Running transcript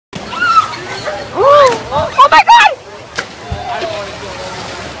my god!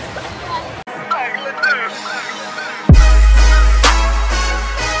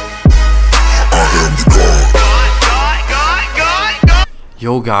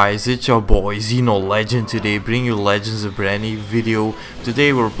 Yo guys, it's your boy XenonLegend today, bring you Legends, a brand new video.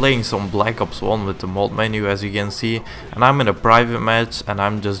 Today we're playing some Black Ops 1 with the mod menu, as you can see, and I'm in a private match and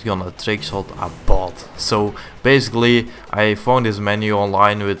I'm just gonna trickshot a bot. So basically I found this menu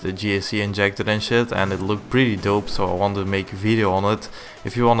online with the GSC injected and shit, and it looked pretty dope, so I wanted to make a video on it.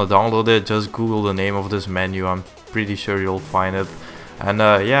 If you wanna download it, just google the name of this menu, I'm pretty sure you'll find it. And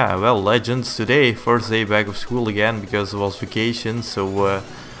yeah, well, Legends, today, first day back of school again, because it was vacation, so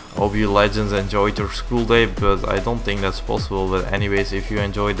hope you Legends enjoyed your school day, but I don't think that's possible. But anyways, if you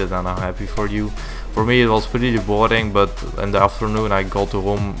enjoyed it, then I'm happy for you. For me it was pretty boring, but in the afternoon I got to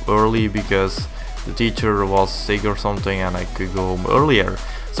home early because the teacher was sick or something and I could go home earlier.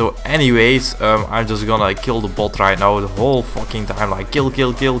 So anyways, I'm just gonna kill the bot right now the whole fucking time, like kill,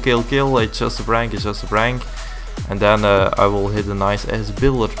 it's just a prank, it's just a prank. And then I will hit a nice ass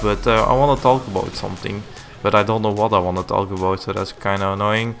billet, but I want to talk about something, but I don't know what I want to talk about, so that's kind of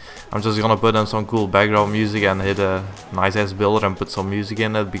annoying. I'm just gonna put in some cool background music and hit a nice ass billet and put some music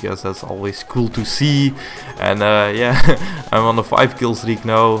in it, because that's always cool to see. And yeah, I'm on a 5 kill streak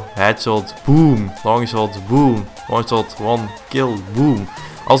now. Headshot, boom. Long shot, boom. One shot, 1 kill, boom.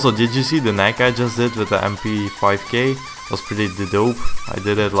 Also, did you see the neck I just did with the MP5K? Was pretty dope. I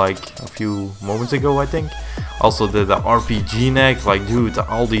did it like a few moments ago, I think. Also did the RPG neck. Like, dude,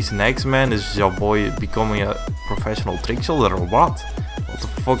 all these necks, man. Is your boy becoming a professional trickshotter or what? What the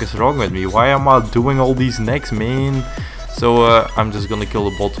fuck is wrong with me? Why am I doing all these necks, man? So I'm just gonna kill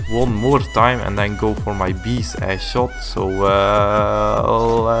the bot one more time and then go for my beast ass shot. So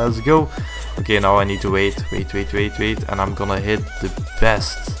let's go. Okay, now I need to wait, and I'm gonna hit the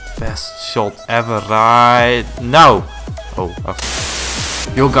best shot ever right now. Oh,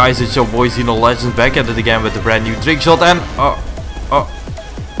 yo guys, it's your boy XenonLegend back at it again with the brand new trick shot, and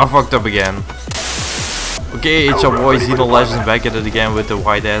I fucked up again. Okay, it's your boy XenonLegend back at it again with the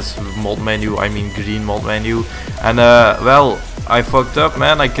white ass mod menu, I mean green mod menu. And well, I fucked up,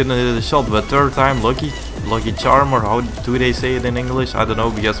 man. I couldn't hit the shot, but third time lucky charm, or how do they say it in English? I don't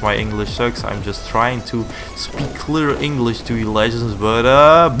know, because my English sucks. I'm just trying to speak clear English to you Legends, but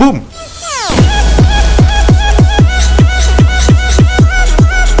boom!